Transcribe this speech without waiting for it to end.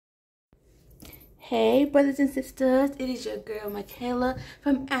Hey brothers and sisters, it is your girl Makala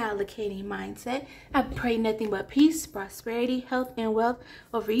from Allocating Mindset. I pray nothing but peace, prosperity, health, and wealth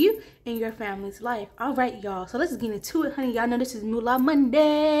over you and your family's life. Alright y'all, so let's get into it, honey. Y'all know this is Moolah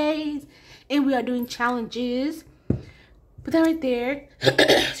Mondays and we are doing challenges. Put that right there.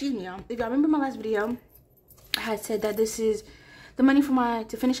 Excuse me, y'all. If y'all remember my last video, I had said that this is the money for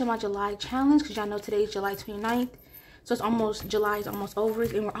to finish up my July challenge, because y'all know today is July 29th. So it's almost, July is almost over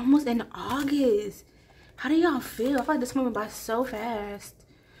and we're almost in August. How do y'all feel? I feel like this went by so fast.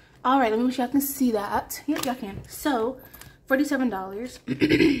 All right, let me make sure y'all can see that. Yep, y'all can. So,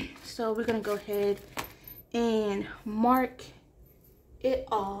 $47. So we're gonna go ahead and mark it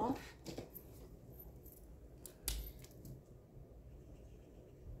off.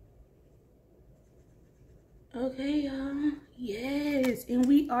 Okay, y'all. Yes, and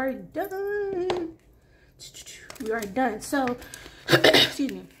we are done. We are done. So,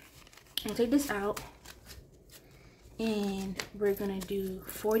 excuse me. I'm gonna take this out, and we're gonna do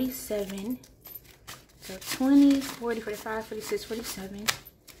 47. So 20, 40, 45, 46, 47.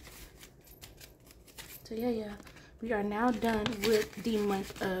 So yeah. We are now done with the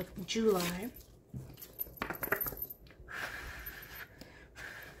month of July.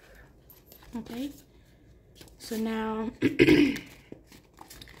 Okay. So now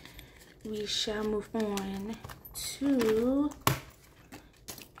we shall move on to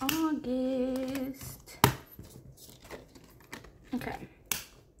August. Okay.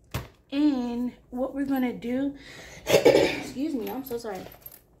 And what we're gonna do, excuse me, I'm so sorry.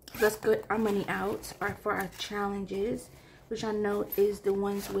 Let's get our money out for our challenges, which I know is the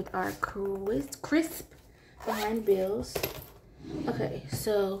ones with our crisp behind bills. Okay,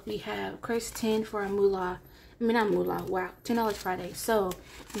 so we have Christ 10 for our Moolah. I mean, not Moolah, wow, $10 Friday. So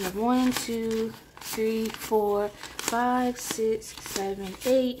we have 1, 2, 3, 4, 5, 6, 7,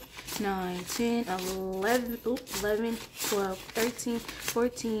 8, 9, 10, 11, 11, 12, 13,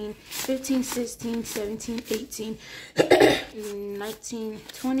 14, 15, 16, 17, 18, 19,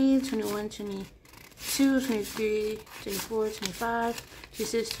 20, 21, 22, 23, 24, 25,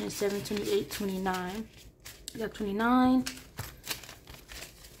 26, 27, 28, 29. We got 29.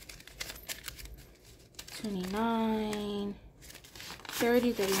 29,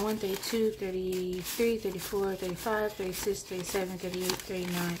 30, 31, 32, 33, 34, 35, 36, 37, 38,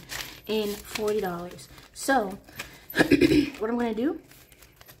 39, and $40. So, what I'm going to do,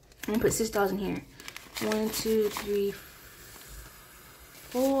 I'm going to put $6 in here. 1, 2, 3,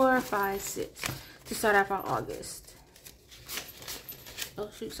 4, 5, 6. To start off our August.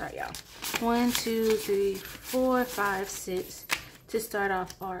 Oh, shoot, sorry, y'all. 1, 2, 3, 4, 5, 6. To start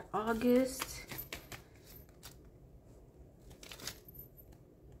off our August.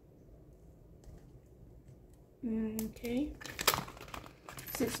 Okay,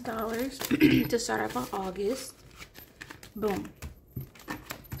 $6 to start off on August. Boom.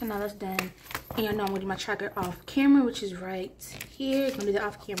 So now that's done. And y'all know I'm gonna do my tracker off camera, which is right here. I'm gonna do that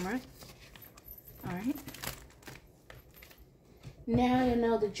off camera. Alright. Now you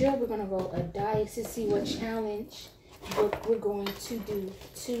know the drill. We're gonna roll a dice to see what challenge book we're going to do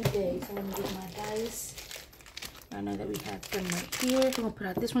today. So I'm gonna get my dice. I know that we have them right here. We're gonna put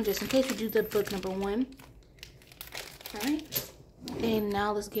out this one just in case we do the book number 1. All right, and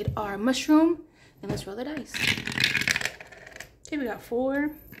now let's get our mushroom and let's roll the dice. Okay, we got 4.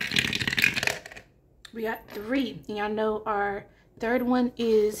 We got 3, and y'all know our third one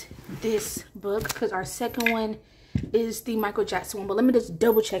is this book because our second one is the Michael Jackson one. But let me just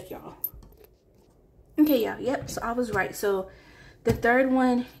double check, y'all. Okay, y'all. Yep. So I was right. So the third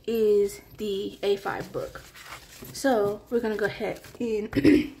one is the A5 book. So we're gonna go ahead and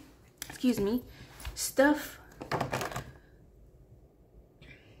excuse me, stuff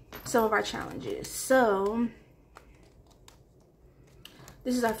some of our challenges. So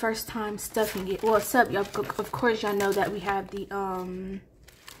this is our first time stuffing it. Well, what's up, y'all? Of course y'all know that we have the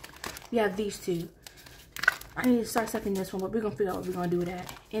we have these two. I need to start stuffing this one, but we're gonna figure out what we're gonna do with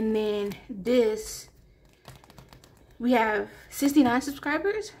that. And then this, we have 69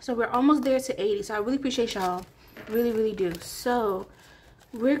 subscribers, so we're almost there to 80. So I really appreciate y'all, really do. So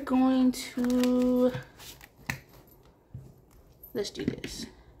we're going to, let's do this.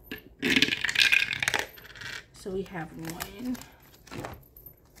 So we have 1.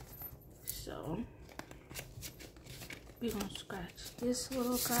 So we're gonna scratch this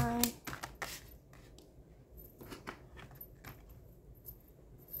little guy.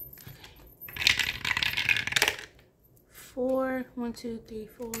 Okay. 4. 1, 2, 3,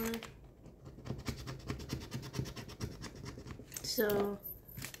 4. So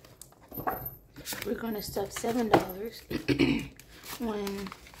we're gonna stuff $7. 1,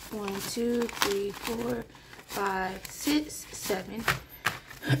 1, 2, 3, 4, 5, 6, 7.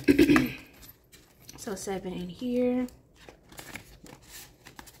 So 7 in here.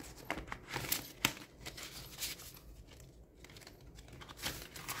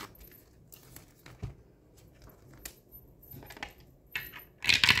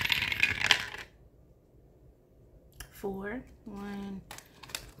 Four. 1,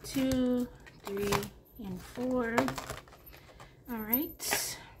 2, 3, and 4. All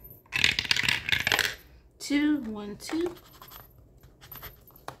right. 2, 1, 2.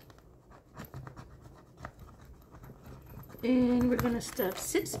 And we're gonna stuff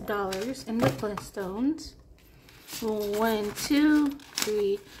 $6 in the Flintstones. 1, 2,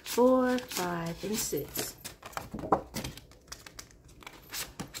 3, 4, 5, and 6.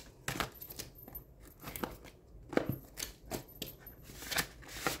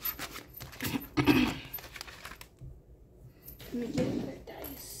 Let me get the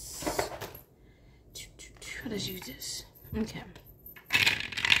dice. Let's use this. Okay.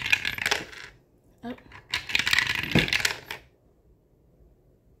 Oh.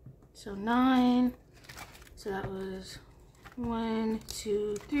 So 9. So that was 1,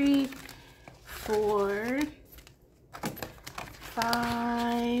 2, 3, 4,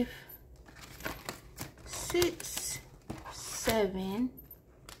 5, 6, 7,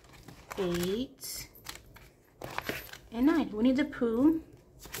 8, and 9. We need the poo.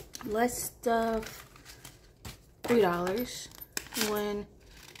 Let's stuff $3. 1,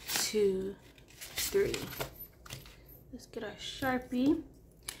 2, 3. Let's get our Sharpie.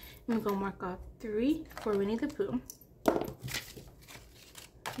 I'm gonna mark off 3 for Winnie the Pooh.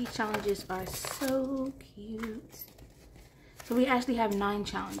 These challenges are so cute. So we actually have 9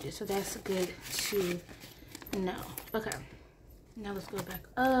 challenges, so that's good to know. Okay, now let's go back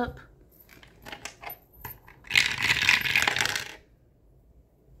up.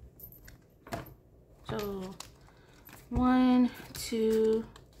 So 1, 2,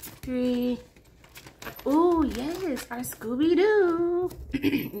 3. Oh yes, our Scooby-Doo.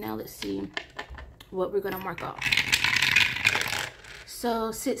 Now let's see what we're gonna mark off.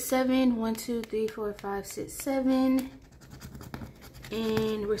 So 6, 7, 1, 2, 3, 4, 5, 6, 7.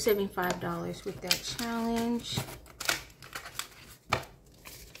 And we're saving $5 with that challenge.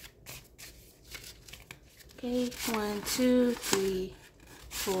 Okay, 1, 2, 3,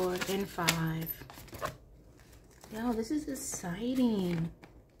 4, and 5. Yo, this is exciting.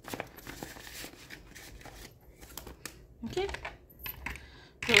 Okay.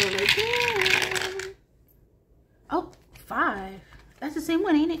 Roll again. Oh, 5. That's the same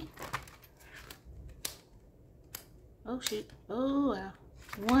one, ain't it? Oh shoot. Oh wow.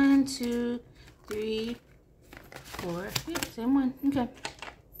 1, 2, 3, 4. Yeah, same one. Okay.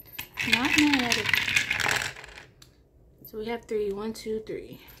 Not mad at it. So we have 3. 1, 2,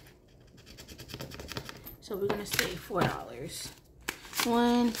 3. So we're gonna say $4.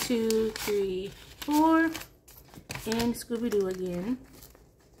 1, 2, 3, 4. And Scooby-Doo again.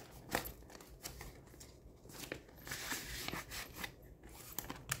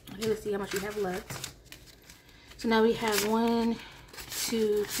 Okay, let's see how much we have left. So now we have 1,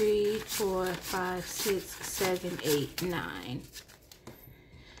 2, 3, 4, 5, 6, 7, 8, 9.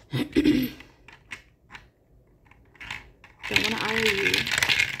 Don't want to IOU.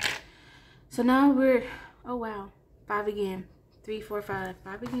 So now we're, oh wow, 5 again. 3, 4, 5,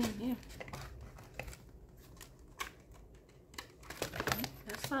 5 again, yeah.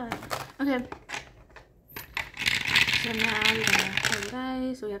 That's fine. Okay. So now we're gonna roll the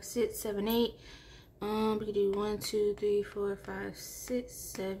dice. So we have 6, 7, 8. We can do 1, 2, 3, 4, 5, 6,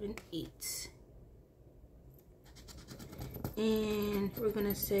 7, 8. And we're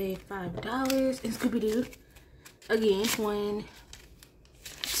gonna say $5 in Scooby-Doo. Again, 1,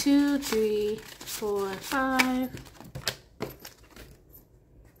 2, 3, 4, 5.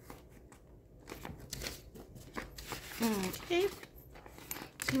 Okay.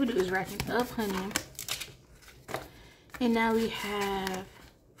 Scooby-Doo is racking up, honey. And now we have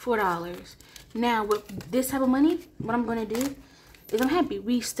 $4. Now with this type of money, what I'm gonna do is I'm happy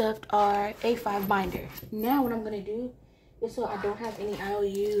we stuffed our A5 binder. Now what I'm gonna do is, so I don't have any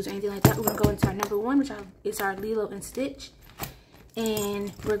IOUs or anything like that, we're gonna go into our number 1, which is our Lilo and Stitch.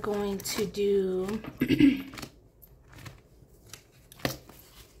 And we're going to do,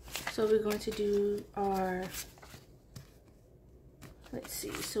 so we're going to do our, let's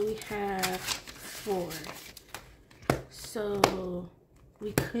see, so we have 4. So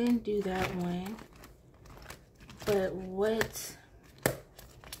we couldn't do that one, but what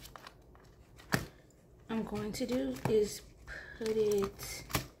I'm going to do is put it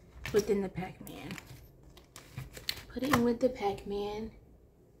within the Pac-Man. Put it in with the Pac-Man.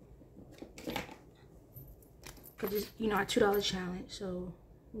 because it's, you know, our $2 challenge. So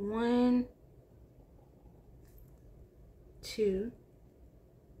 1, 2,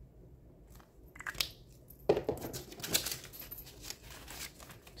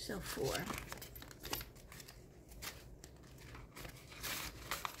 so 4.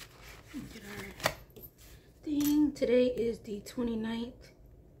 Get our thing. Today is the 29th,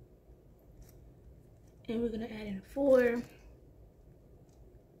 and we're gonna add in 4,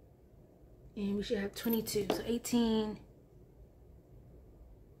 and we should have 22. So 18.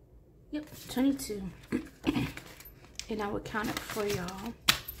 Yep, 22. And I will count it for y'all.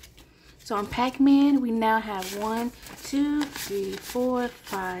 So on Pac-Man, we now have 1, 2, 3, 4,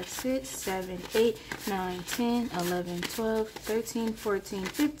 5, 6, 7, 8, 9, 10, 11, 12, 13, 14,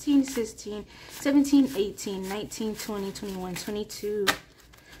 15, 16, 17, 18, 19, 20, 21, 22.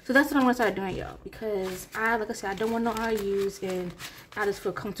 So that's what I'm gonna start doing, y'all, because like I said, I don't want no RUs, and I just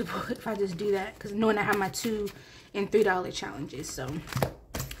feel comfortable if I just do that, because knowing I have my $2 and $3 challenges. So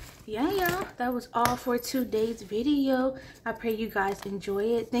yeah, y'all, that was all for today's video. I pray you guys enjoy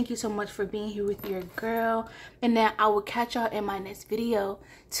it. Thank you so much for being here with your girl, and now I will catch y'all in my next video.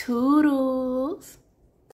 Toodles.